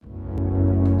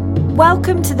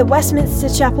Welcome to the Westminster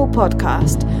Chapel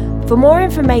podcast. For more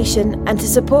information and to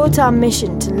support our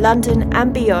mission to London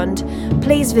and beyond,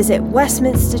 please visit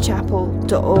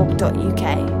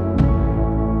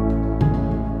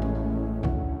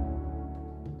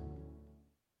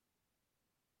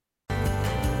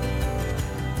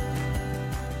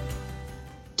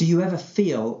Do you ever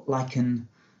feel like an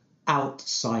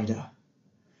outsider?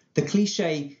 The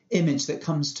cliche image that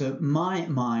comes to my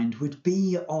mind would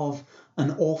be of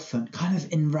an orphan, kind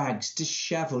of in rags,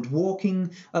 dishevelled,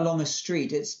 walking along a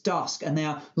street. It's dusk and they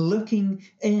are looking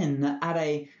in at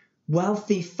a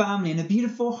wealthy family in a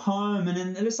beautiful home,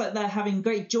 and it looks like they're having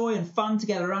great joy and fun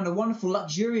together around a wonderful,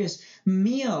 luxurious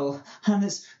meal. And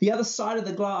it's the other side of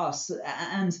the glass,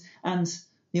 and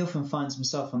the orphan finds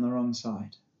himself on the wrong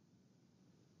side.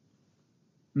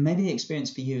 Maybe the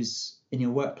experience for you is in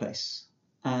your workplace,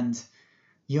 and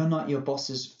you're not your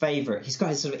boss's favourite. He's got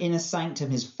his sort of inner sanctum,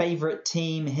 his favourite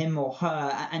team, him or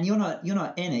her, and you're not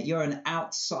in it. You're an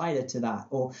outsider to that.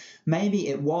 Or maybe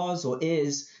it was or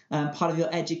is part of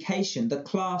your education, the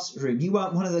classroom. You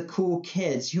weren't one of the cool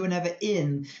kids. You were never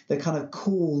in the kind of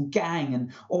cool gang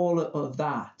and all of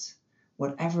that.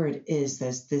 Whatever it is,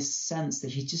 there's this sense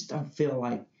that you just don't feel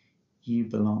like you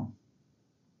belong.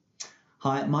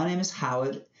 Hi, my name is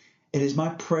Howard. It is my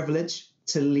privilege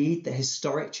to lead the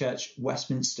historic church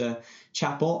Westminster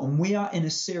Chapel, and we are in a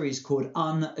series called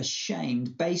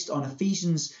Unashamed, based on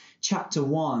Ephesians chapter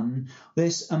 1,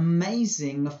 this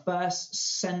amazing first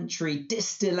century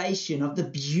distillation of the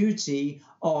beauty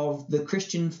of the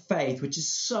Christian faith, which is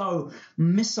so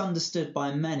misunderstood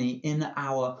by many in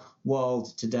our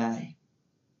world today.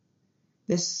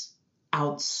 This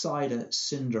outsider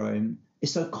syndrome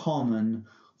is so common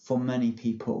for many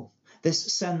people.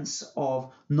 This sense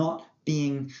of not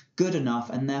being good enough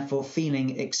and therefore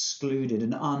feeling excluded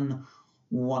and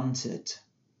unwanted.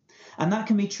 And that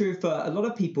can be true for a lot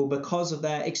of people because of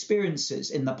their experiences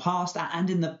in the past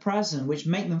and in the present, which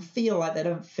make them feel like they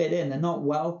don't fit in, they're not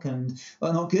welcomed,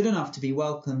 or not good enough to be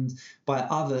welcomed by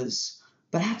others.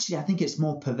 But actually, I think it's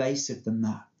more pervasive than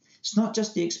that. It's not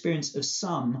just the experience of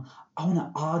some. I want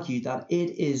to argue that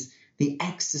it is the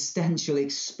existential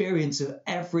experience of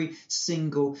every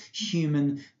single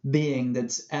human being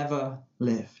that's ever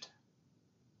lived.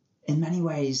 In many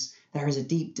ways, there is a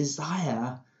deep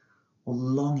desire or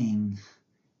longing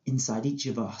inside each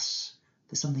of us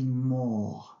for something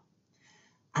more.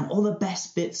 And all the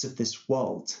best bits of this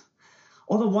world,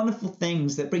 all the wonderful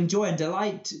things that bring joy and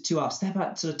delight to us, they're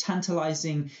about sort of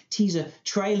tantalizing teaser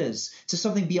trailers to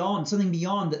something beyond,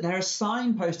 that they're a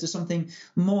signpost to something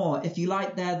more. If you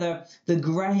like, they're the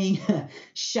grey,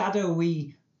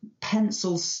 shadowy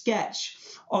pencil sketch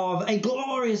of a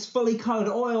glorious, fully coloured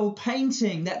oil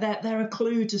painting, that they're a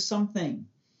clue to something.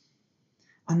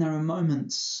 And there are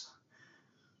moments,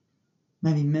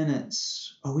 maybe minutes,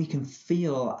 or we can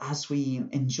feel as we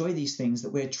enjoy these things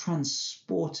that we're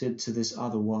transported to this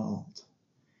other world.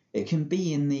 It can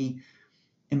be in the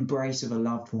embrace of a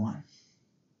loved one.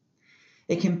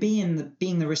 It can be in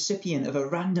being the recipient of a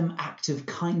random act of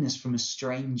kindness from a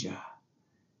stranger.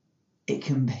 It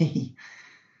can be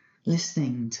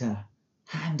listening to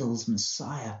Handel's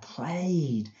Messiah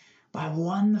played by a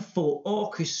wonderful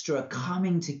orchestra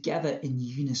coming together in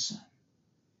unison.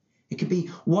 It could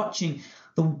be watching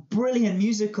the brilliant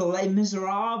musical Les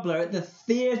Miserables at the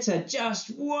theatre,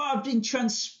 just being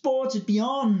transported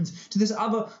beyond to this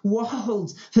other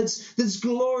world that's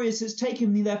glorious, that's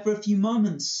taken me there for a few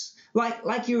moments,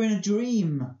 like you're in a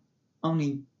dream,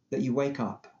 only that you wake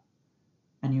up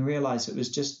and you realise it was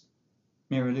just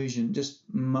mere illusion, just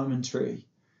momentary,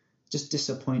 just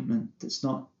disappointment that's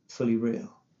not fully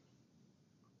real.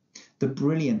 The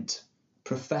brilliant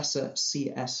Professor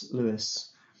C.S. Lewis,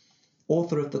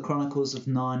 author of the Chronicles of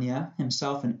Narnia,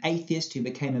 himself an atheist who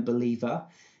became a believer.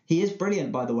 He is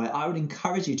brilliant, by the way. I would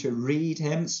encourage you to read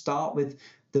him. Start with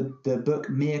the book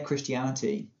Mere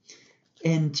Christianity.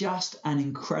 In just an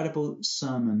incredible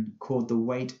sermon called The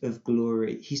Weight of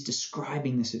Glory, he's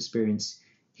describing this experience.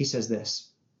 He says this: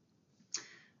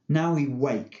 "Now we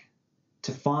wake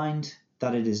to find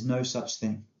that it is no such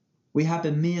thing. We have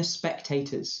been mere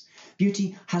spectators.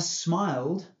 Beauty has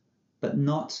smiled, but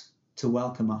not to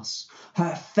welcome us.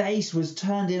 Her face was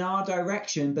turned in our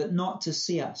direction, but not to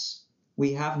see us.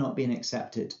 We have not been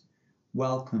accepted,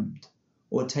 welcomed,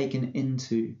 or taken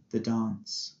into the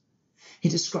dance." He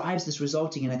describes this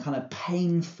resulting in a kind of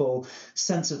painful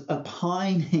sense of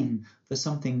pining for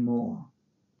something more.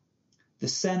 The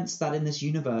sense that in this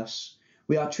universe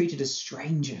we are treated as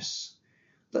strangers,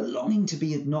 the longing to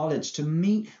be acknowledged, to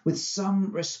meet with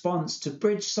some response, to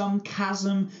bridge some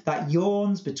chasm that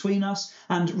yawns between us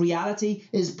and reality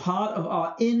is part of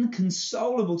our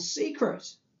inconsolable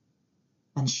secret.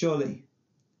 And surely,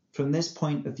 from this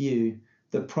point of view,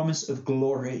 the promise of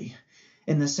glory,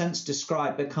 in the sense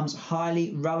described, becomes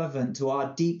highly relevant to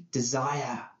our deep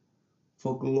desire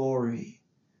for glory,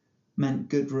 meant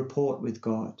good rapport with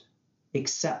God,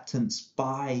 acceptance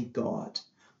by God,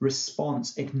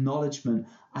 response, acknowledgement,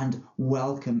 and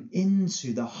welcome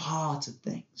into the heart of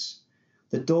things.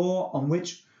 The door on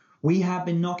which we have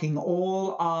been knocking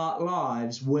all our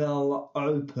lives will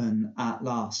open at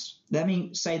last. Let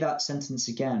me say that sentence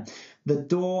again. The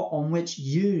door on which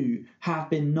you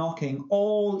have been knocking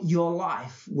all your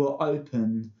life will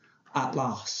open at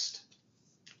last.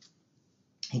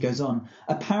 He goes on,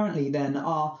 apparently then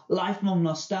our lifelong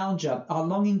nostalgia, our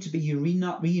longing to be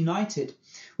reunited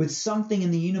with something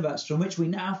in the universe from which we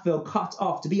now feel cut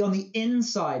off, to be on the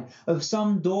inside of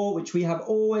some door which we have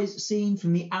always seen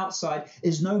from the outside,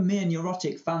 is no mere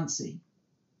neurotic fancy.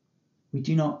 We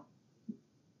do not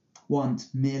want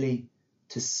merely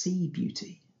to see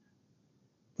beauty,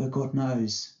 though God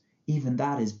knows even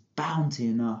that is bounty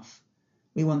enough.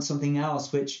 We want something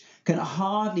else which can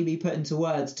hardly be put into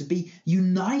words, to be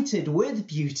united with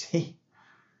beauty,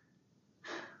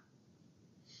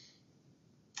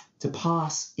 to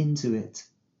pass into it,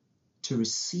 to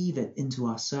receive it into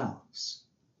ourselves,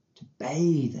 to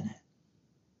bathe in it,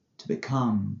 to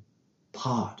become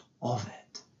part of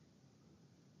it.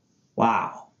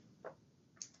 Wow.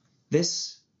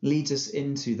 This leads us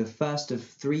into the first of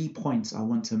 3 points I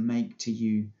want to make to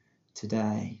you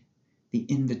today. The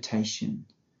invitation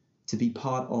to be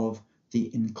part of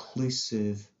the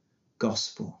inclusive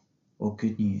gospel or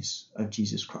good news of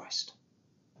Jesus Christ.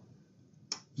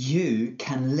 You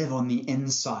can live on the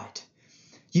inside.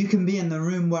 You can be in the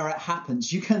room where it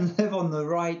happens. You can live on the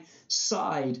right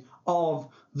side of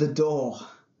the door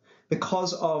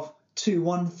because of 2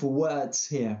 wonderful words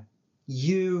here.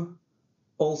 You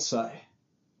also.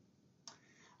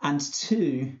 And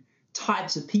 2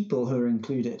 types of people who are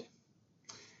included.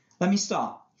 Let me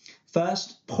start.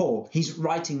 First, Paul. He's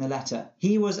writing the letter.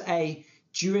 He was a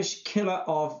Jewish killer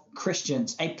of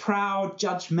Christians, a proud,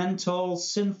 judgmental,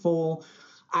 sinful,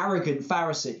 arrogant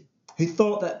Pharisee who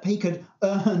thought that he could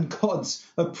earn God's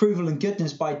approval and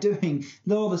goodness by doing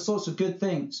all the sorts of good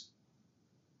things.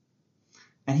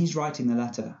 And he's writing the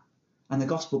letter. And the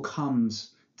gospel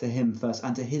comes to him first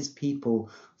and to his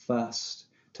people first,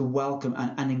 to welcome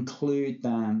and include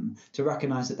them, to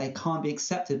recognize that they can't be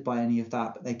accepted by any of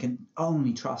that, but they can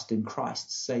only trust in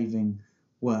Christ's saving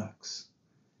works.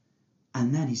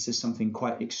 And then he says something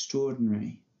quite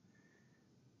extraordinary.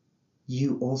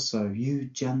 You also, you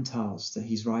Gentiles that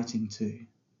he's writing to,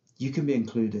 you can be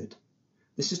included.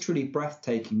 This is truly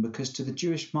breathtaking because to the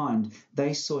Jewish mind,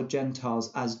 they saw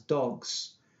Gentiles as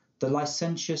dogs, the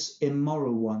licentious,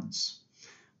 immoral ones.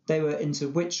 They were into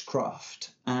witchcraft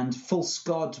and false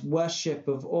god worship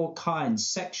of all kinds,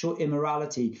 sexual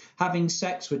immorality, having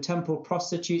sex with temple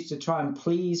prostitutes to try and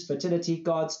please fertility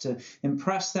gods, to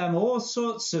impress them. All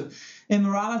sorts of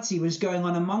immorality was going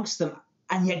on amongst them,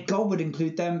 and yet God would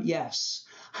include them, yes.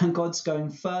 And God's going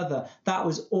further. That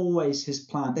was always his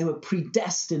plan. They were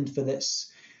predestined for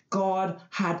this. God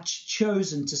had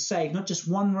chosen to save not just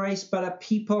one race, but a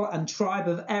people and tribe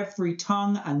of every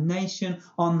tongue and nation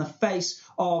on the face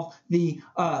of the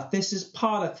earth. This is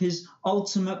part of his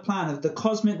ultimate plan of the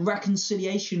cosmic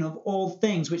reconciliation of all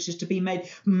things, which is to be made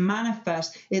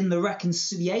manifest in the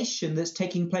reconciliation that's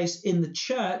taking place in the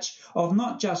church of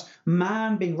not just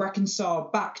man being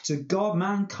reconciled back to God,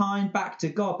 mankind back to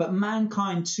God, but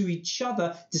mankind to each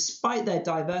other despite their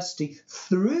diversity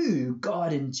through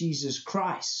God in Jesus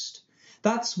Christ.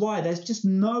 That's why there's just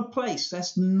no place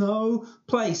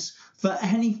for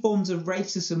any forms of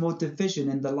racism or division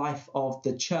in the life of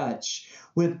the church.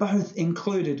 We're both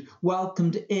included,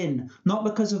 welcomed in, not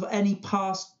because of any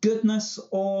past goodness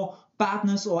or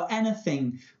badness or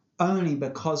anything, only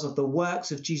because of the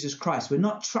works of Jesus Christ. We're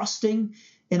not trusting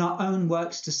in our own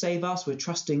works to save us. We're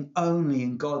trusting only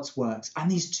in God's works. And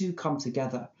these two come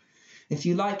together. If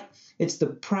you like, it's the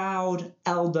proud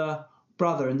elder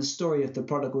brother in the story of the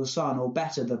prodigal son, or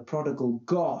better, the prodigal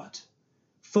God,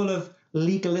 full of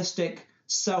legalistic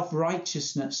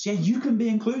self-righteousness. Yeah, you can be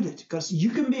included, because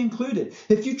you can be included.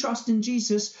 If you trust in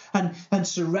Jesus and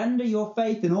surrender your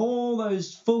faith in all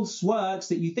those false works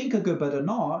that you think are good but are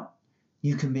not,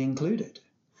 you can be included.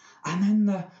 And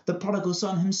then the prodigal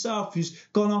son himself, who's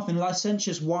gone off in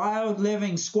licentious, wild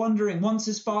living, squandering, wants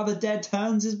his father dead,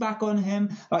 turns his back on him,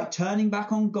 like turning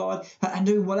back on God and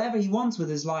doing whatever he wants with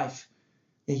his life.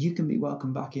 Yeah, you can be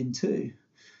welcomed back in too.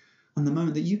 And the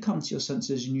moment that you come to your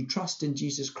senses and you trust in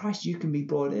Jesus Christ, you can be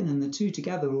brought in, and the two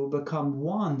together will become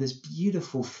one, this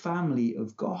beautiful family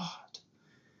of God.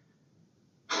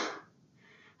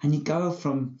 And you go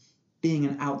from being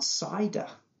an outsider,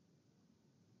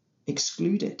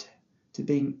 excluded, to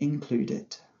being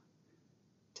included,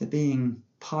 to being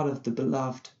part of the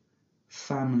beloved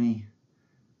family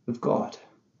of God.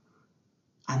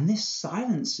 And this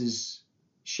silences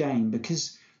shame,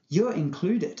 because you're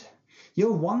included,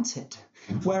 you're wanted.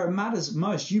 Where it matters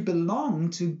most, you belong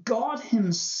to God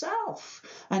himself,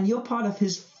 and you're part of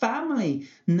his family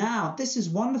now. This is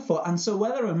wonderful. And so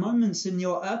whether there are moments in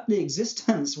your earthly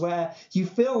existence where you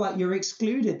feel like you're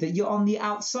excluded, that you're on the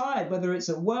outside, whether it's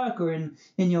at work or in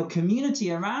your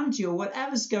community around you or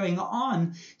whatever's going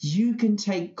on, you can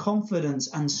take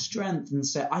confidence and strength and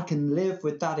say, I can live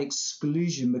with that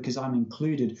exclusion because I'm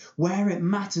included where it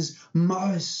matters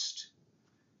most.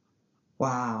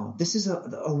 Wow, this is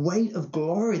a weight of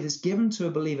glory that's given to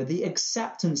a believer, the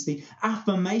acceptance, the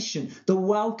affirmation, the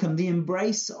welcome, the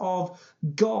embrace of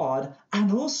God,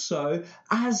 and also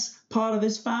as part of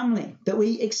his family, that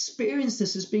we experience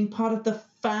this as being part of the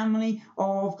family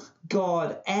of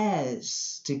God,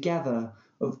 heirs together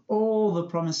of all the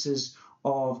promises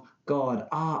of God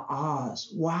are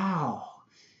ours. Wow.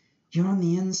 You're on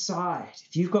the inside.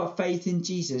 If you've got faith in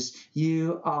Jesus,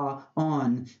 you are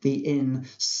on the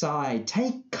inside.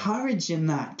 Take courage in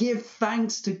that. Give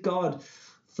thanks to God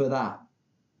for that.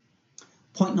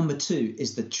 Point number 2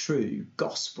 is the true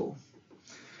gospel.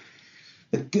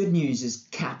 The good news is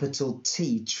capital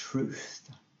T, truth.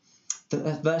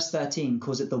 Verse 13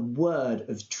 calls it the word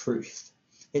of truth.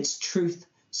 It's truth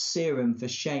serum for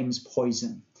shame's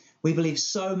poison. We believe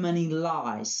so many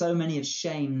lies, so many of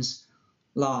shame's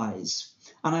lies.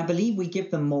 And I believe we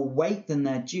give them more weight than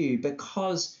they're due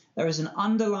because there is an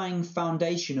underlying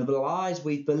foundation of lies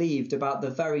we've believed about the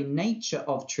very nature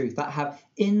of truth that have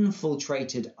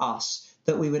infiltrated us,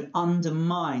 that we would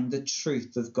undermine the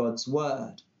truth of God's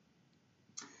word.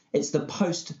 It's the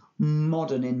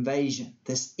postmodern invasion,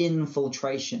 this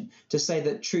infiltration, to say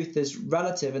that truth is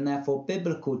relative and therefore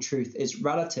biblical truth is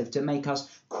relative, to make us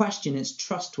question its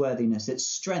trustworthiness, its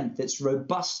strength, its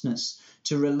robustness,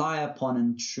 to rely upon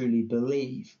and truly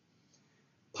believe.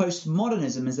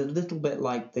 Postmodernism is a little bit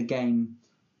like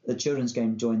the children's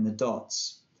game Join the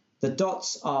Dots. The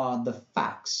dots are the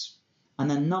facts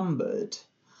and they're numbered.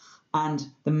 And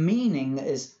the meaning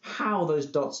is how those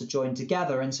dots are joined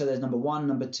together. And so there's number 1,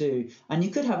 number 2. And you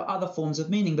could have other forms of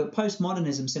meaning, but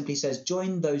postmodernism simply says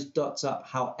join those dots up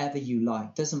however you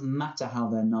like. Doesn't matter how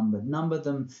they're numbered. Number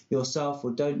them yourself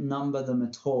or don't number them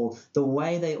at all. The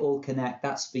way they all connect,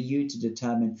 that's for you to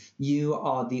determine. You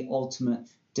are the ultimate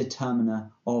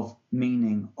determiner of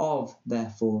meaning, of,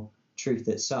 therefore, truth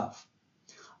itself.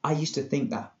 I used to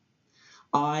think that.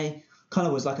 I kind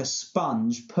of was like a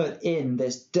sponge put in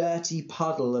this dirty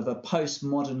puddle of a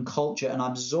postmodern culture and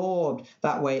absorbed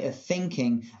that way of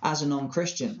thinking as a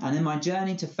non-Christian. And in my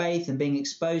journey to faith and being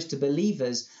exposed to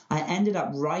believers, I ended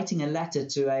up writing a letter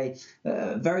to a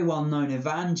very well-known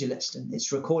evangelist, and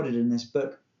it's recorded in this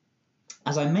book.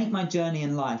 As I make my journey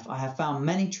in life, I have found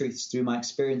many truths through my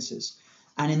experiences.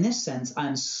 And in this sense, I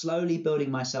am slowly building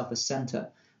myself a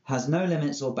center, has no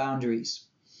limits or boundaries.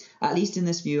 At least in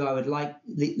this view,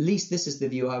 this is the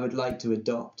view I would like to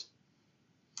adopt.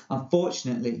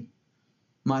 Unfortunately,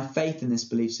 my faith in this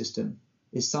belief system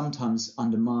is sometimes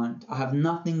undermined. I have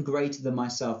nothing greater than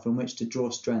myself from which to draw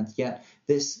strength, yet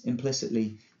this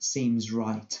implicitly seems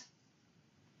right.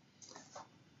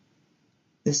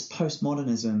 This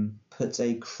postmodernism puts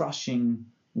a crushing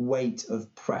weight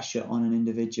of pressure on an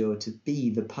individual to be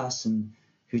the person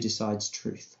who decides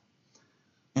truth.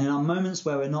 And in our moments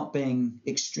where we're not being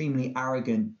extremely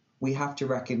arrogant, we have to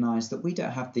recognize that we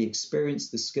don't have the experience,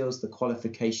 the skills, the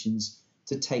qualifications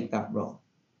to take that role.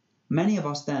 Many of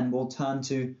us then will turn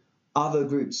to other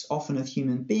groups, often of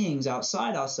human beings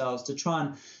outside ourselves, to try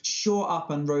and shore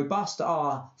up and robust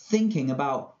our thinking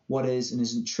about what is and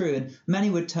isn't true. And many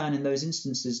would turn in those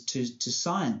instances to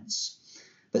science.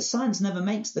 But science never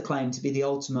makes the claim to be the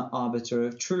ultimate arbiter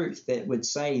of truth. It would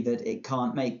say that it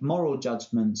can't make moral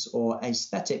judgments or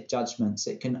aesthetic judgments.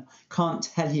 It can't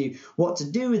tell you what to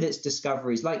do with its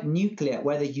discoveries, like nuclear,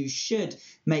 whether you should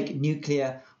make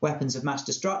nuclear weapons of mass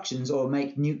destruction or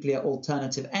make nuclear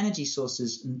alternative energy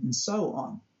sources and so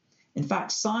on. In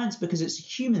fact, science, because it's a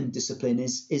human discipline,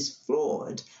 is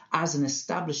flawed as an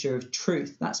establisher of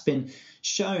truth. That's been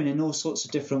shown in all sorts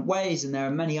of different ways, and there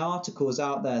are many articles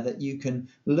out there that you can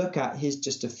look at. Here's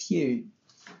just a few.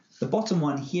 The bottom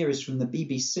one here is from the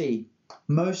BBC.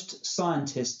 Most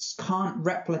scientists can't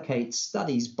replicate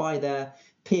studies by their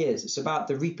peers. It's about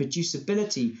the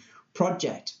reproducibility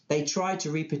project. They tried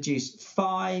to reproduce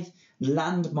 5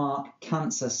 landmark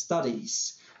cancer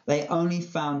studies. They only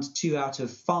found 2 out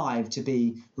of 5 to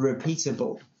be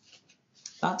repeatable.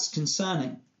 That's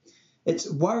concerning. It's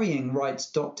worrying,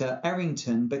 writes Dr.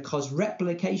 Errington, because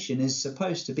replication is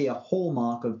supposed to be a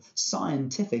hallmark of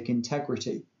scientific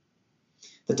integrity.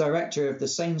 The director of the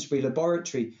Sainsbury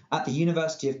Laboratory at the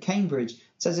University of Cambridge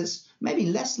says it's maybe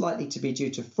less likely to be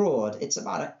due to fraud. It's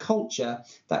about a culture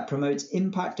that promotes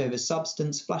impact over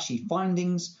substance, flashy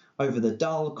findings over the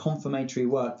dull confirmatory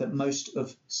work that most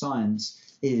of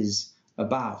science is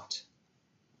about.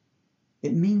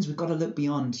 It means we've got to look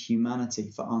beyond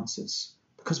humanity for answers,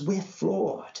 because we're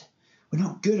flawed. We're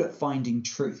not good at finding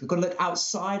truth. We've got to look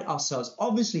outside ourselves.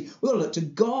 Obviously, we've got to look to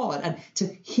God and to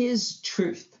his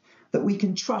truth that we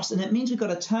can trust. And it means we've got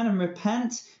to turn and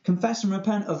repent, confess and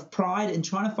repent of pride in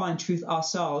trying to find truth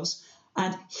ourselves,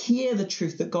 and hear the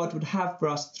truth that God would have for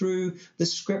us through the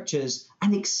scriptures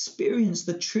and experience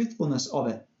the truthfulness of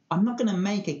it. I'm not going to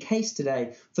make a case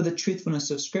today for the truthfulness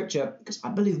of scripture, because I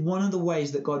believe one of the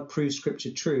ways that God proves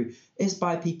scripture true is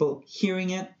by people hearing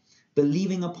it,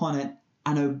 believing upon it,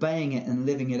 and obeying it and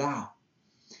living it out.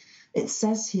 It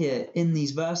says here in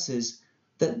these verses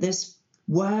that this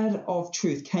word of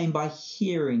truth came by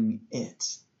hearing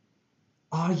it.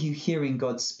 Are you hearing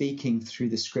God speaking through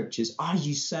the scriptures? Are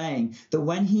you saying that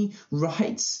when he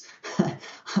writes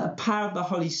a power of the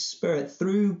Holy Spirit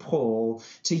through Paul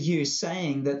to you,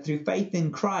 saying that through faith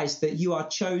in Christ that you are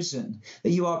chosen,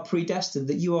 that you are predestined,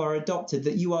 that you are adopted,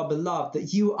 that you are beloved,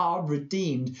 that you are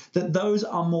redeemed, that those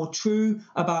are more true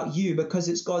about you because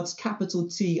it's God's capital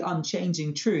T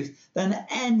unchanging truth than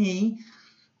any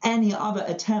other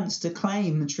attempts to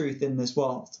claim the truth in this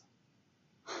world?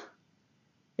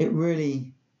 It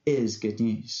really is good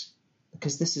news,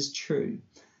 because this is true.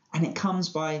 And it comes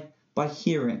by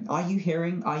hearing. Are you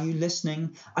hearing? Are you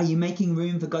listening? Are you making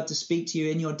room for God to speak to you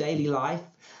in your daily life?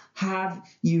 Have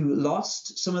you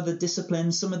lost some of the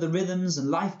disciplines, some of the rhythms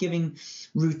and life-giving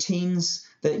routines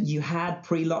that you had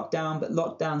pre-lockdown, but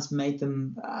lockdowns made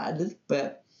them a little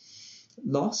bit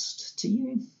lost to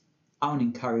you? I want to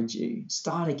encourage you.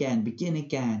 Start again. Begin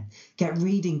again. Get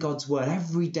reading God's word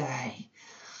every day.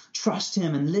 Trust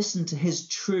him and listen to his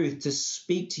truth to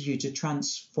speak to you, to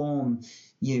transform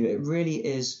you. It really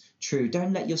is true.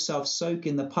 Don't let yourself soak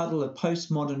in the puddle of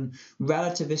postmodern,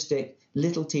 relativistic,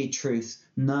 little t truth.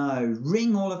 No,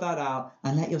 wring all of that out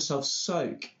and let yourself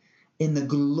soak in the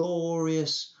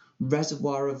glorious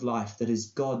reservoir of life that is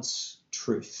God's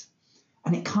truth.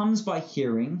 And it comes by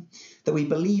hearing, that we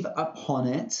believe upon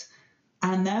it.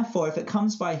 And therefore, if it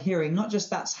comes by hearing, not just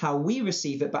that's how we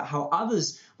receive it, but how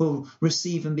others will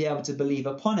receive and be able to believe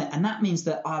upon it. And that means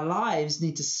that our lives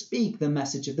need to speak the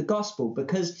message of the gospel,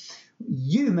 because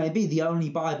you may be the only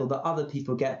Bible that other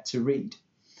people get to read.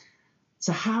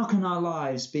 So how can our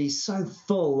lives be so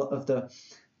full of the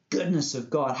goodness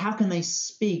of God? How can they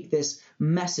speak this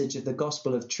message of the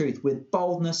gospel of truth with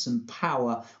boldness and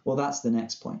power? Well, that's the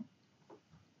next point.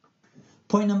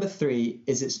 Point number 3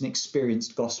 is it's an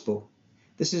experienced gospel.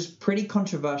 This is pretty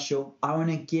controversial. I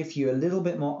want to give you a little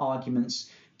bit more arguments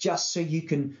just so you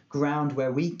can ground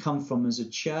where we come from as a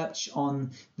church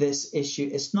on this issue.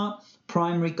 It's not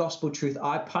primary gospel truth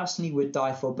I personally would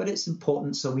die for, but it's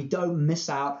important so we don't miss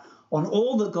out on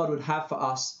all that God would have for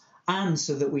us, and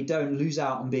so that we don't lose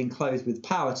out on being clothed with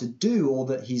power to do all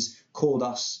that he's called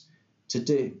us to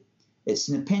do. It's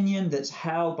an opinion that's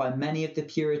held by many of the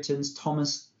Puritans,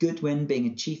 Thomas Goodwin being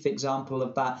a chief example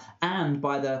of that, and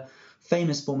by the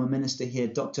famous former minister here,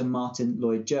 Dr. Martin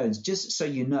Lloyd-Jones. Just so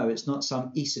you know, it's not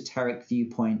some esoteric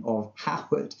viewpoint of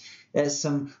Howard. There's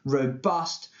some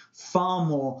robust, far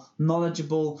more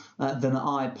knowledgeable than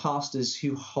I pastors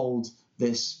who hold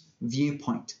this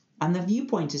viewpoint. And the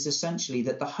viewpoint is essentially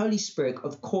that the Holy Spirit,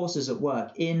 of course, is at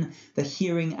work in the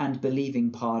hearing and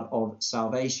believing part of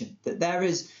salvation. That there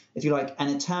is, if you like, an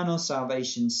eternal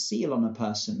salvation seal on a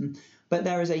person, but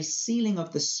there is a sealing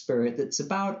of the Spirit that's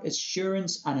about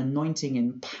assurance and anointing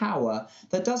in power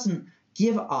that doesn't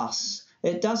give us,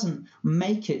 it doesn't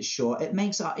make it sure, it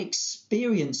makes our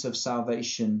experience of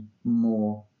salvation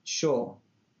more sure.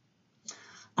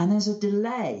 And there's a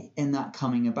delay in that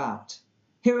coming about.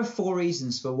 Here are 4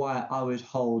 reasons for why I would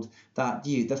hold that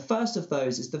view. The first of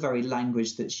those is the very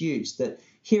language that's used, that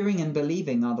hearing and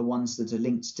believing are the ones that are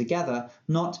linked together,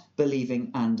 not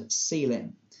believing and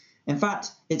sealing. In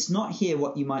fact, it's not here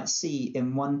what you might see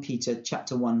in 1 Peter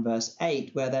chapter 1 verse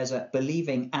 8, where there's a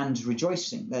believing and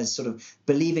rejoicing. There's sort of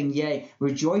believing, yea,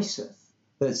 rejoiceth,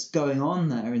 that's going on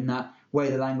there in that way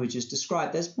the language is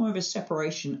described. There's more of a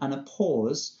separation and a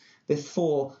pause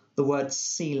before the word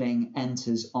sealing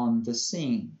enters on the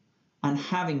scene. and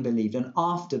having believed and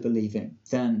after believing,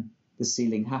 then the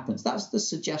sealing happens. That's the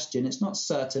suggestion. It's not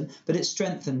certain, but it's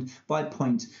strengthened by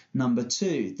point number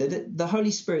 2, that the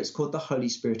Holy Spirit is called the Holy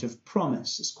Spirit of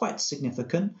promise. It's quite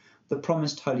significant, the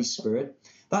promised Holy Spirit.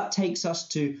 That takes us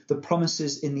to the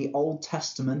promises in the Old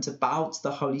Testament about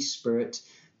the Holy Spirit,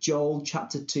 Joel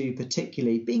chapter 2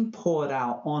 particularly, being poured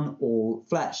out on all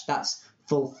flesh. That's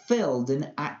fulfilled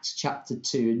in Acts chapter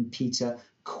 2, and Peter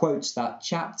quotes that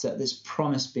chapter, this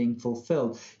promise being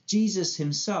fulfilled. Jesus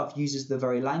himself uses the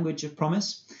very language of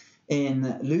promise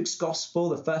in Luke's gospel,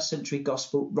 the first century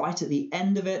gospel, right at the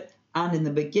end of it and in the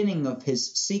beginning of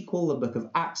his sequel, the book of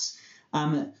Acts,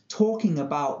 talking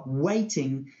about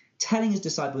waiting, telling his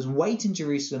disciples, wait in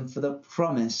Jerusalem for the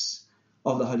promise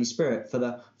of the Holy Spirit, for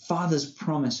the Father's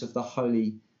promise of the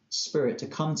Holy Spirit to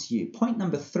come to you. Point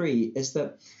number 3 is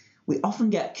that we often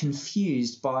get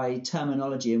confused by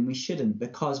terminology, and we shouldn't,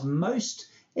 because most,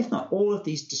 if not all, of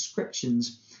these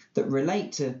descriptions that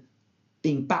relate to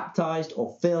being baptized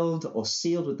or filled or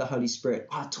sealed with the Holy Spirit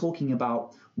are talking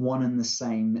about one and the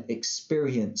same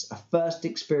experience, a first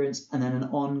experience and then an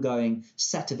ongoing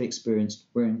set of experience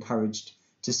we're encouraged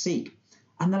to seek.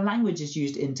 And the language is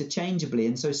used interchangeably,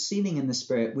 and so sealing in the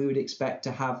Spirit we would expect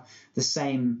to have the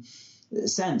same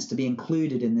sense, to be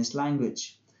included in this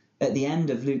language. At the end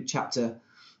of Luke's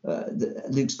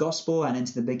Gospel and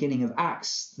into the beginning of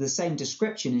Acts, the same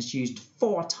description is used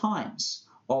 4 times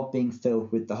of being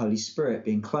filled with the Holy Spirit,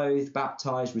 being clothed,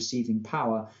 baptized, receiving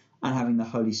power, and having the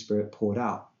Holy Spirit poured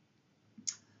out.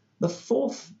 The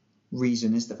 4th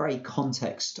reason is the very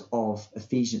context of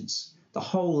Ephesians. The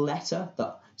whole letter,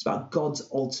 it's about God's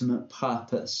ultimate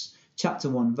purpose. Chapter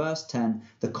 1, verse 10,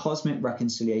 the cosmic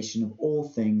reconciliation of all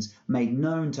things made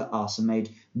known to us and made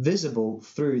visible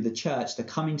through the church, the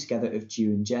coming together of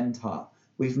Jew and Gentile.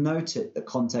 We've noted the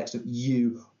context of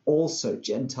you also,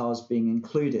 Gentiles being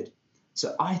included.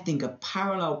 So I think a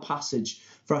parallel passage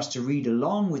for us to read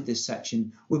along with this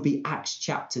section would be Acts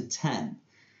chapter 10.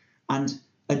 And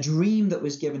a dream that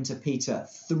was given to Peter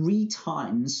 3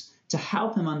 times to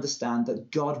help him understand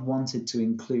that God wanted to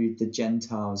include the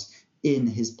Gentiles in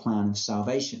his plan of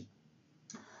salvation.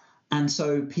 And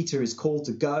so Peter is called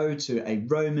to go to a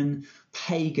Roman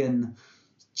pagan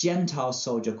Gentile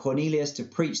soldier, Cornelius, to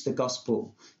preach the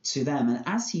gospel to them. And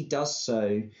as he does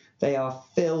so, they are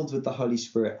filled with the Holy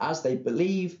Spirit. As they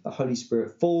believe, the Holy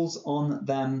Spirit falls on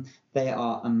them. They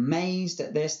are amazed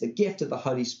at this. The gift of the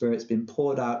Holy Spirit has been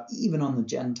poured out even on the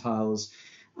Gentiles.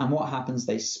 And what happens?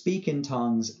 They speak in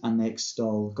tongues and they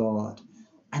extol God.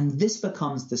 And this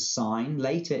becomes the sign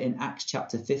later in Acts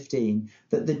chapter 15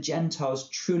 that the Gentiles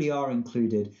truly are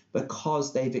included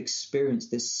because they've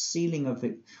experienced this sealing of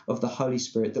the Holy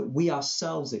Spirit that we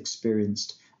ourselves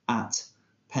experienced at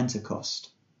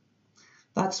Pentecost.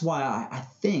 That's why I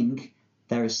think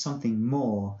there is something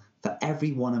more for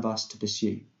every one of us to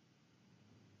pursue.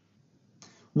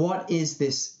 What is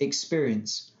this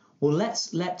experience? Well,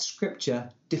 let's let Scripture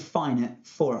define it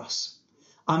for us.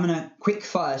 I'm going to quick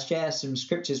fire share some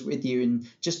scriptures with you and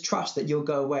just trust that you'll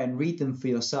go away and read them for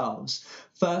yourselves.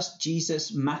 First,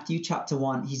 Jesus, Matthew chapter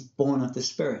 1, he's born of the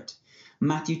Spirit.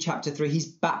 Matthew chapter 3, he's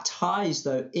baptized,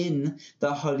 though, in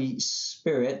the Holy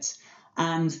Spirit.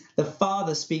 And the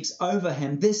Father speaks over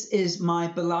him, "This is my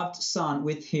beloved Son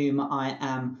with whom I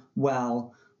am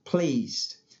well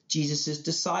pleased." Jesus'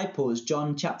 disciples,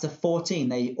 John chapter 14,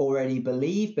 they already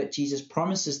believe, but Jesus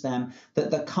promises them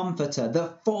that the Comforter,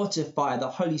 the Fortifier, the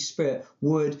Holy Spirit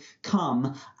would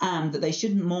come and that they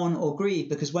shouldn't mourn or grieve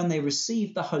because when they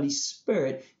receive the Holy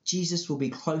Spirit, Jesus will be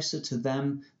closer to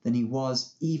them than he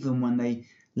was even when they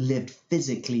lived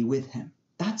physically with him.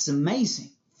 That's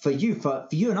amazing. For you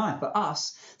and I, for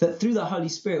us, that through the Holy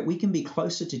Spirit, we can be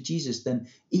closer to Jesus than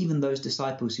even those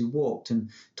disciples who walked and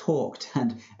talked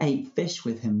and ate fish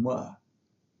with him were.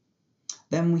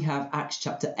 Then we have Acts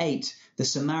chapter 8. The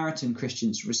Samaritan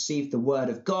Christians receive the word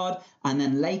of God, and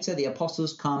then later the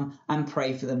apostles come and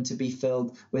pray for them to be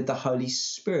filled with the Holy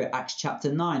Spirit. Acts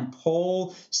chapter 9.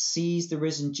 Paul sees the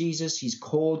risen Jesus. He's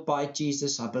called by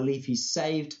Jesus. I believe he's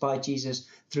saved by Jesus.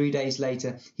 3 days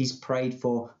later, he's prayed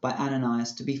for by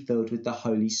Ananias to be filled with the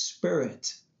Holy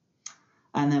Spirit.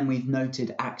 And then we've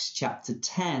noted Acts chapter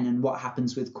 10 and what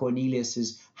happens with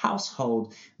Cornelius'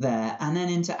 household there. And then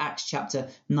into Acts chapter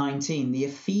 19, the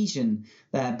Ephesian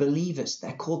believers,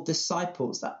 they're called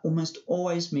disciples. That almost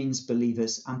always means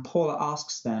believers. And Paul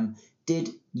asks them,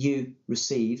 did you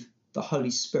receive the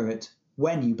Holy Spirit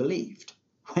when you believed?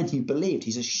 when you believed.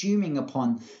 He's assuming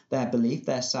upon their belief,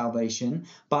 their salvation,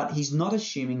 but he's not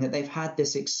assuming that they've had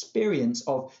this experience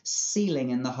of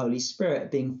sealing in the Holy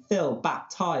Spirit, being filled,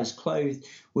 baptized, clothed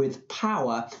with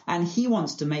power. And he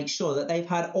wants to make sure that they've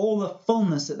had all the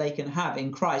fullness that they can have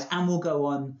in Christ and will go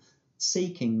on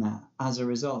seeking that as a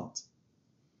result.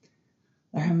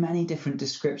 There are many different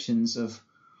descriptions of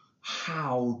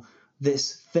how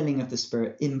this filling of the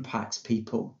Spirit impacts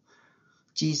people.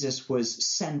 Jesus was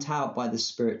sent out by the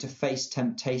Spirit to face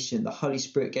temptation. The Holy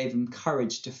Spirit gave him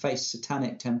courage to face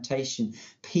satanic temptation.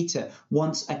 Peter,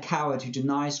 once a coward who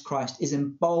denies Christ, is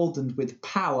emboldened with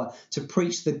power to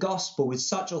preach the gospel with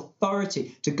such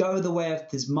authority, to go the way of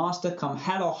his master, come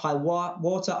hell or high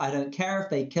water. I don't care if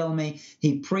they kill me.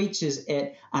 He preaches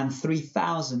it and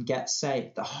 3,000 get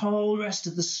saved. The whole rest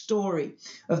of the story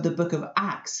of the book of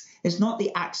Acts is not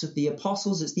the Acts of the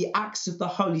apostles. It's the Acts of the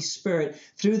Holy Spirit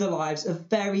through the lives of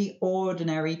very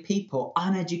ordinary people,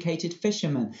 uneducated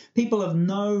fishermen, people of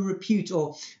no repute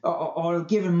or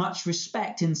given much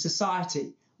respect in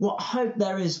society. What hope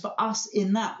there is for us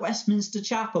in that Westminster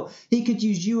Chapel. He could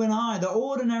use you and I, the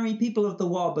ordinary people of the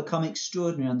world, become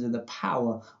extraordinary under the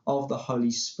power of the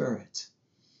Holy Spirit.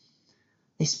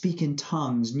 They speak in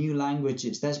tongues, new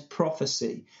languages. There's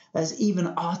prophecy. There's even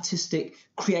artistic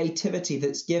creativity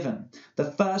that's given.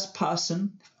 The first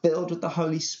person filled with the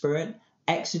Holy Spirit,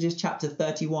 Exodus chapter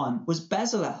 31, was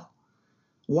Bezalel.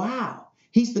 Wow.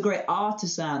 He's the great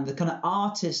artisan, the kind of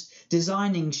artist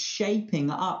designing,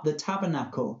 shaping up the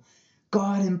tabernacle.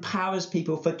 God empowers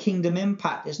people for kingdom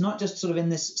impact. It's not just sort of in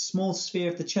this small sphere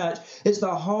of the church. It's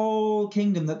the whole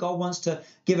kingdom that God wants to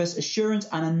give us assurance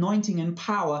and anointing and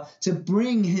power to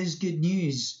bring his good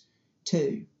news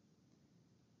to.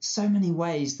 So many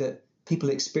ways that people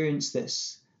experience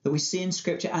this, that we see in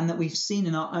Scripture and that we've seen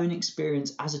in our own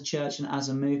experience as a church and as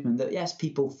a movement, that yes,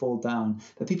 people fall down,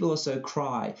 but people also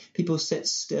cry. People sit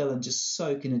still and just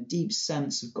soak in a deep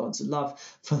sense of God's love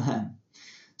for them.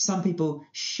 Some people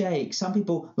shake, some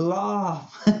people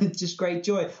laugh, it's just great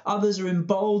joy. Others are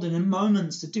emboldened in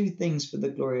moments to do things for the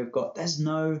glory of God. There's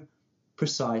no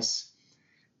precise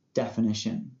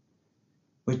definition.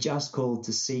 We're just called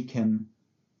to seek him,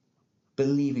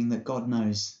 believing that God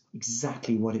knows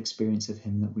exactly what experience of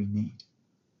him that we need.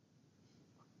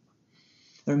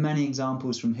 There are many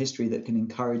examples from history that can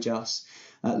encourage us.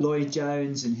 Lloyd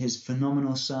Jones, in his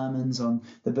phenomenal sermons on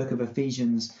the book of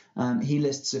Ephesians, he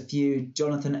lists a few.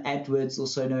 Jonathan Edwards,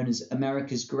 also known as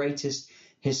America's greatest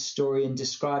historian,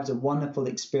 describes a wonderful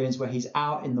experience where he's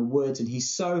out in the woods and he's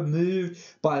so moved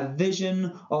by a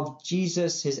vision of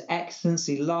Jesus, his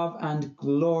excellency, love and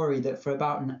glory, that for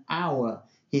about an hour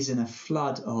he's in a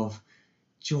flood of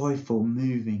joyful,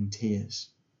 moving tears.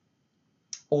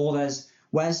 Or there's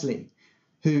Wesley,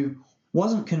 who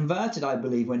wasn't converted, I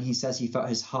believe, when he says he felt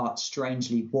his heart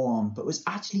strangely warm, but was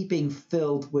actually being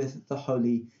filled with the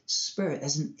Holy Spirit.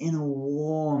 There's an inner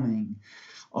warming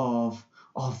of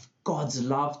God's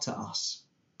love to us.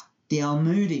 D.L.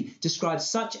 Moody describes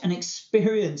such an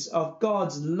experience of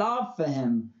God's love for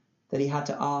him that he had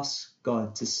to ask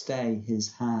God to stay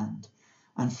his hand.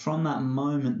 And from that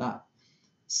moment, that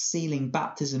sealing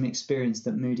baptism experience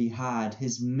that Moody had,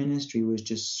 his ministry was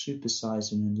just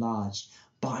supersized and enlarged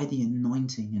by the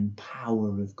anointing and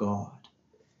power of God.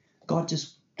 God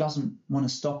just doesn't want to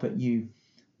stop at you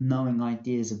knowing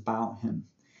ideas about him.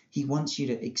 He wants you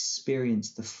to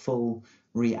experience the full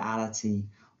reality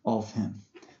of him.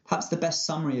 Perhaps the best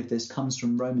summary of this comes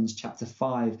from Romans chapter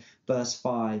 5, verse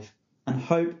 5. And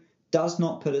hope does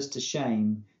not put us to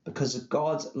shame, because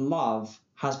God's love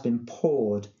has been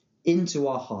poured into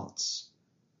our hearts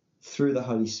through the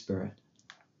Holy Spirit,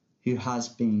 who has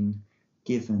been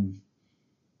given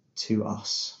to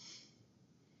us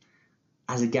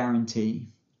as a guarantee,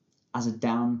 as a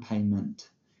down payment,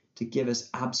 to give us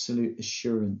absolute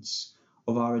assurance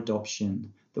of our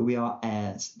adoption, that we are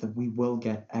heirs, that we will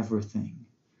get everything.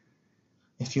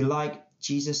 If you like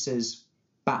Jesus'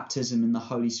 baptism in the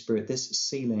Holy Spirit, this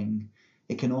sealing,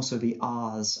 it can also be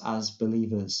ours as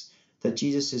believers. That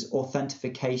Jesus'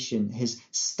 authentication, his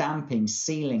stamping,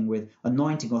 sealing with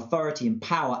anointing, authority and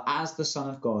power as the Son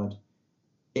of God,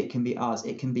 it can be ours.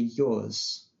 It can be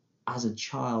yours as a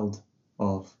child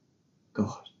of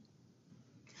God.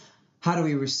 How do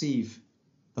we receive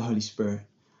the Holy Spirit?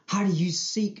 How do you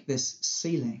seek this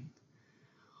sealing?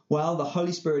 Well, the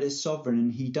Holy Spirit is sovereign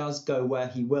and he does go where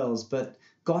he wills, but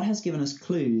God has given us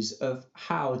clues of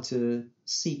how to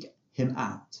seek him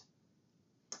out.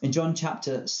 In John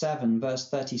chapter 7, verse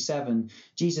 37,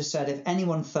 Jesus said, "If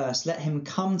anyone thirsts, let him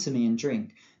come to me and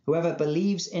drink. Whoever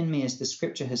believes in me, as the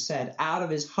scripture has said, out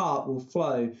of his heart will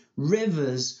flow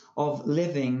rivers of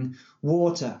living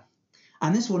water."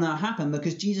 And this will now happen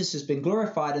because Jesus has been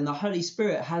glorified and the Holy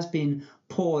Spirit has been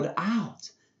poured out.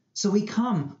 So we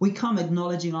come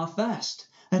acknowledging our thirst,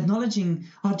 acknowledging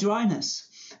our dryness,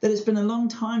 that it's been a long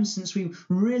time since we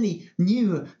really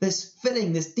knew this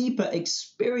filling, this deeper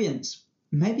experience.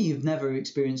 Maybe you've never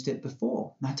experienced it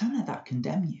before. Now, don't let that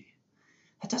condemn you.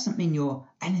 That doesn't mean you're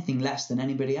anything less than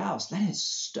anybody else. Let it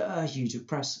stir you to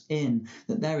press in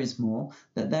that there is more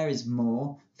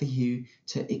for you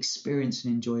to experience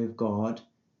and enjoy of God.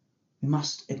 We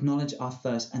must acknowledge our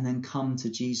thirst and then come to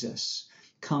Jesus.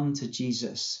 Come to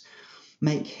Jesus.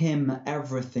 Make him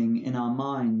everything in our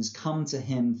minds. Come to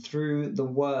him through the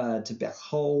word to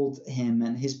behold him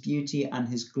and his beauty and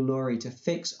his glory, to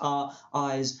fix our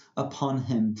eyes upon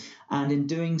him. And in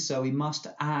doing so, we must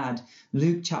add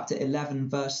Luke chapter 11,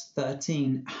 verse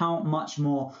 13. How much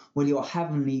more will your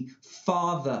heavenly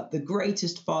Father, the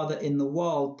greatest Father in the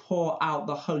world, pour out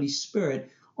the Holy Spirit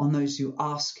on those who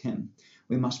ask him?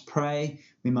 We must pray.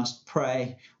 We must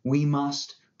pray. We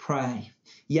must pray.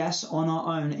 Yes, on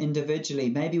our own individually,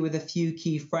 maybe with a few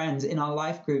key friends in our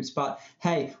life groups, but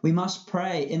hey, we must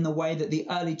pray in the way that the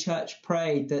early church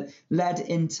prayed, that led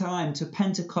in time to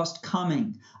Pentecost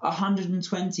coming,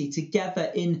 120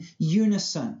 together in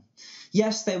unison.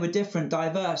 Yes, they were different,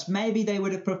 diverse. Maybe they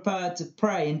would have preferred to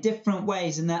pray in different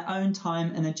ways in their own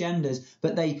time and agendas,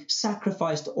 but they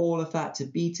sacrificed all of that to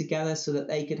be together so that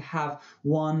they could have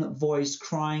one voice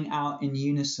crying out in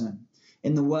unison.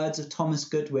 In the words of Thomas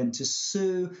Goodwin, to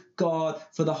sue God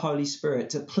for the Holy Spirit,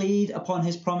 to plead upon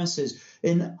his promises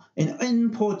in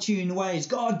importune ways.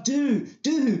 God, do,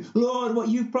 Lord, what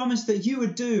you promised that you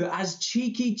would do, as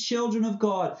cheeky children of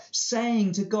God,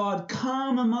 saying to God,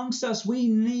 come amongst us, we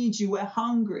need you, we're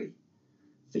hungry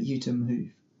for you to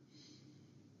move.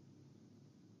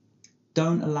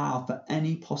 Don't allow for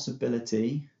any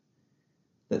possibility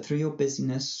that through your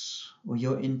busyness or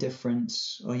your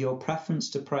indifference or your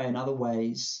preference to pray in other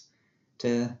ways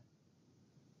to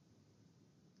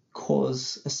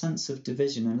cause a sense of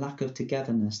division and lack of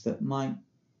togetherness that might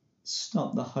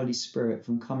stop the Holy Spirit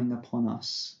from coming upon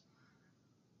us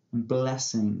and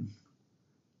blessing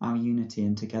our unity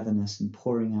and togetherness and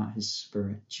pouring out his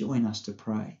Spirit. Join us to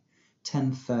pray.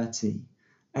 10:30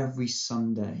 every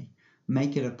Sunday.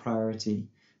 Make it a priority.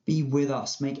 Be with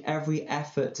us. Make every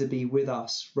effort to be with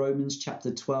us. Romans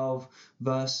chapter 12,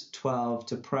 verse 12,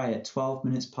 to pray at 12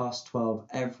 minutes past 12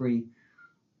 every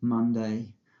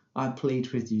Monday. I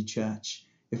plead with you, church,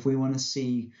 if we want to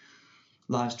see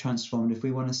lives transformed, if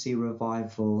we want to see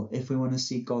revival, if we want to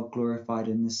see God glorified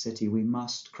in this city, we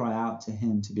must cry out to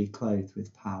him to be clothed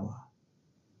with power.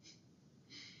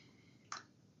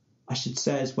 I should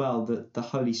say as well that the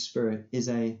Holy Spirit is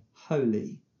a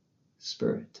holy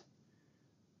Spirit.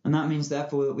 And that means,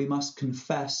 therefore, that we must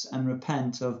confess and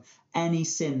repent of any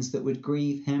sins that would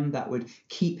grieve him, that would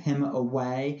keep him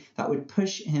away, that would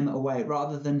push him away,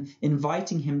 rather than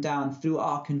inviting him down through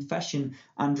our confession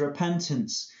and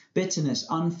repentance. Bitterness,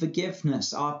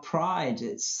 unforgiveness, our pride,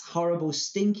 its horrible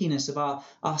stinkiness of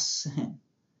our sin.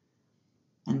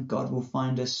 And God will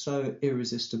find us so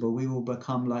irresistible. We will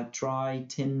become like dry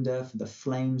tinder for the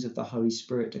flames of the Holy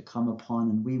Spirit to come upon,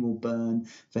 and we will burn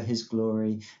for his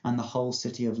glory. And the whole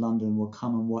city of London will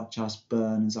come and watch us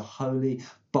burn as a holy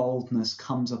boldness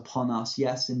comes upon us.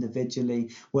 Yes,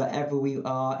 individually, wherever we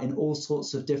are, in all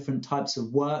sorts of different types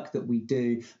of work that we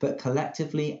do, but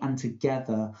collectively and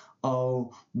together.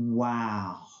 Oh,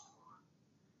 wow.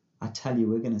 I tell you,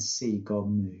 we're going to see God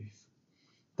move.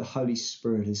 The Holy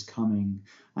Spirit is coming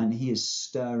and he is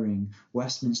stirring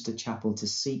Westminster Chapel to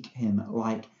seek him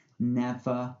like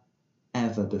never,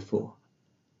 ever before.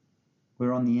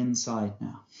 We're on the inside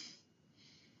now.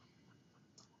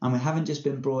 And we haven't just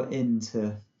been brought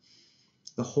into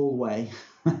the hallway.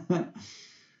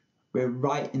 We're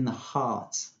right in the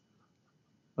heart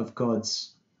of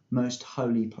God's most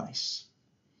holy place,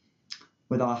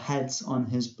 with our heads on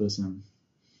his bosom,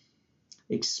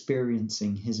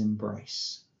 experiencing his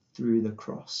embrace through the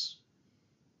cross.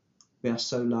 We are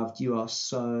so loved. You are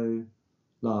so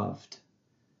loved.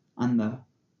 And the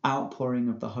outpouring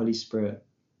of the Holy Spirit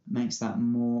makes that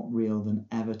more real than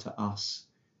ever to us,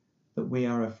 that we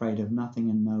are afraid of nothing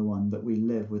and no one, that we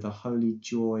live with a holy,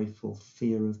 joyful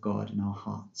fear of God in our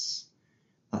hearts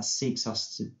that seeks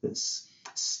us, that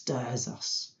stirs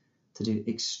us to do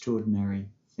extraordinary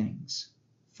things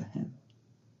for him.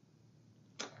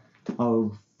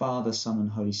 Oh, Father, Son, and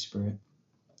Holy Spirit,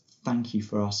 thank you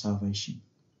for our salvation.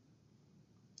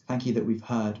 Thank you that we've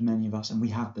heard, many of us, and we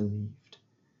have believed.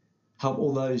 Help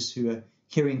all those who are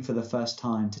hearing for the first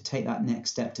time to take that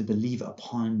next step to believe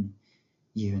upon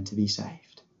you and to be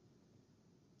saved.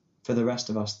 For the rest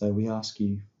of us, though, we ask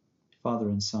you Father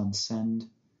and Son, send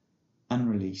and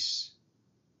release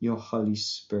your Holy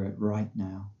Spirit right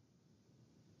now.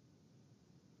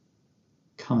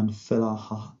 Come and fill our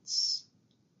hearts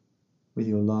with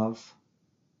your love.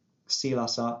 Seal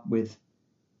us up with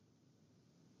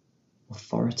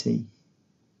authority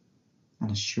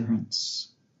and assurance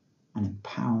and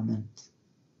empowerment.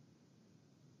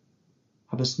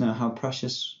 Help us to know how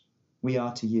precious we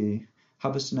are to you.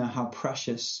 Help us to know how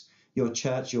precious your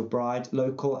church, your bride,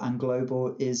 local and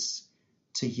global, is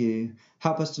to you.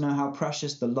 Help us to know how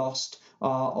precious the lost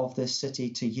are of this city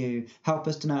to you. Help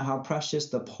us to know how precious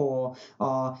the poor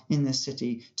are in this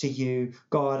city to you,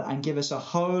 God, and give us a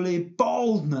holy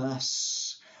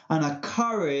boldness and a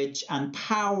courage and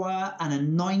power and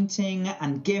anointing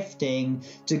and gifting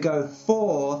to go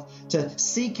forth, to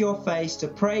seek your face, to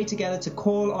pray together, to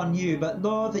call on you. But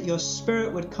Lord, that your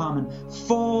Spirit would come and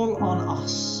fall on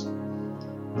us,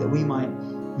 that we might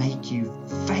make you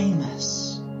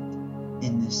famous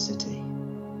in this city.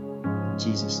 In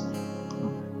Jesus' name.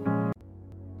 Amen.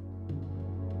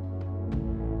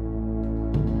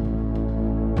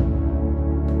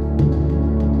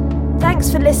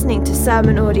 Thanks for listening to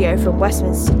sermon audio from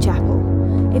Westminster Chapel.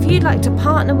 If you'd like to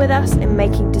partner with us in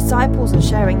making disciples and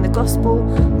sharing the gospel,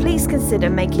 please consider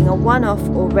making a one-off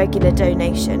or regular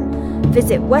donation.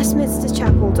 Visit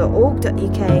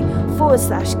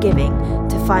westminsterchapel.org.uk/giving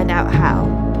to find out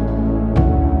how.